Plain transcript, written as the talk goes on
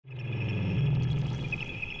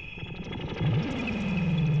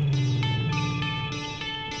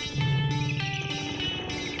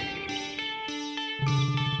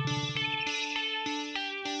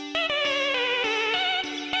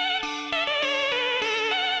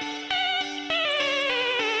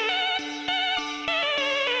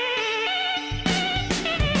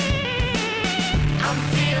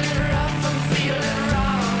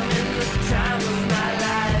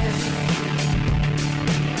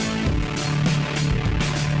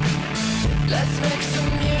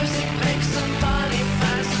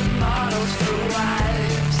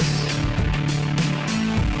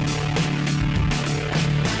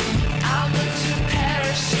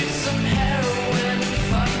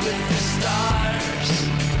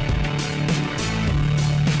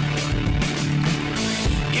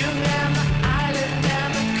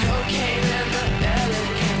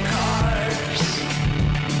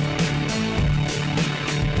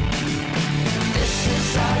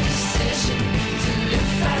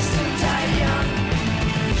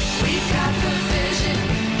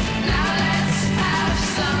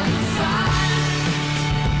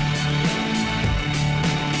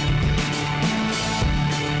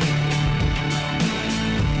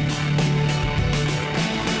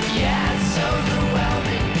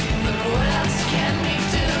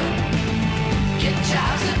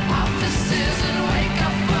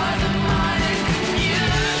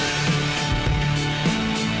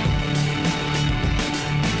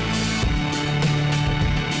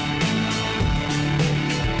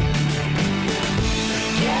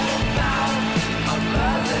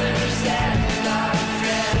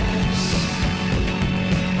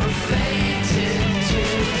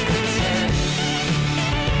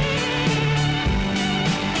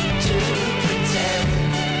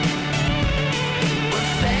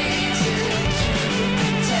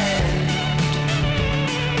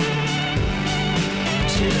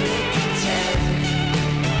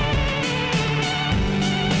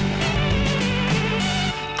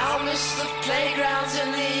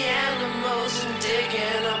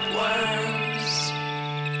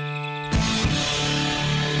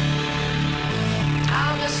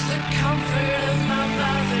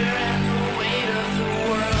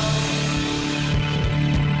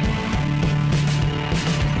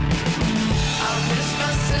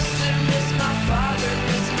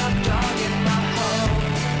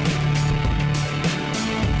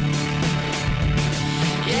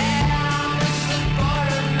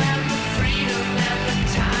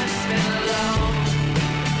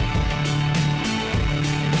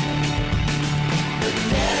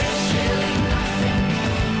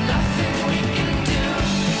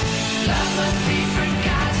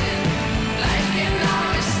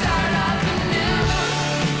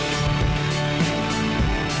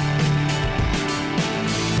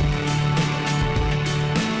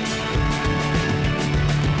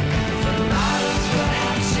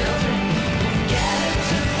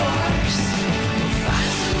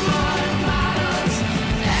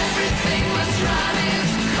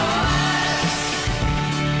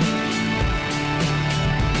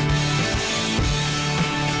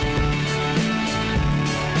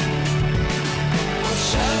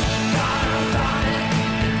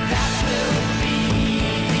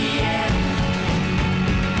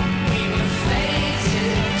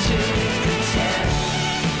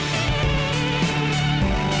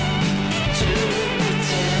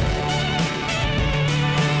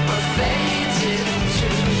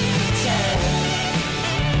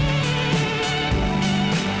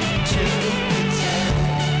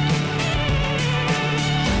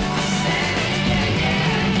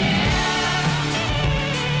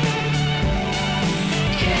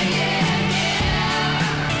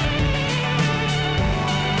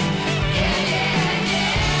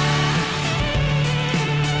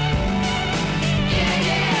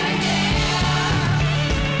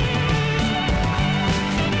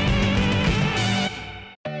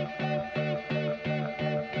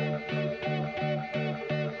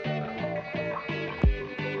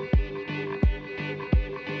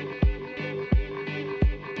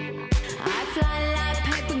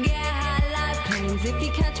If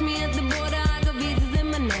you catch me at the border, I got visas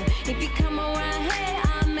in my name. If you come around here,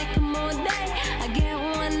 I'll make them all day. I get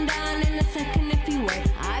one down in a second if you wait.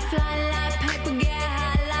 I fly like paper, get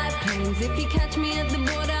high like planes. If you catch me at the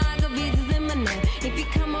border, I got visas in my name. If you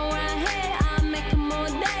come around here, I'll make them all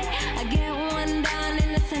day. I get one down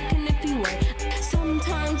in a second if you wait.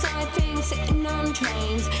 Sometimes I think sitting on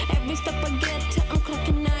trains. Every step I get to, I'm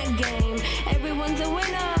clocking that game. Everyone's a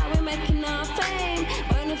winner, we're making our fame.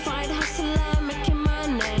 Bonafide hustler, making my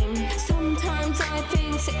name. Sometimes I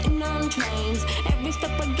think sitting on trains. Every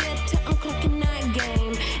step I get to, I'm clocking that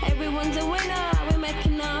game. Everyone's a winner, we're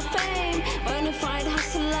making our fame. Bonafide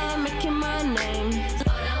hustler, making my name.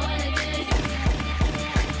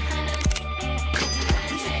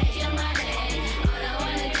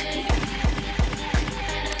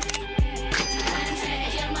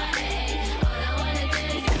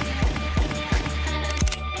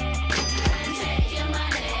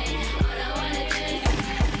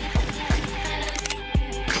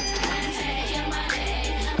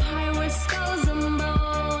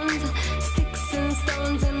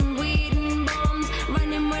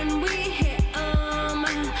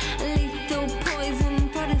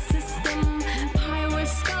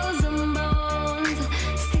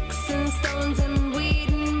 bones and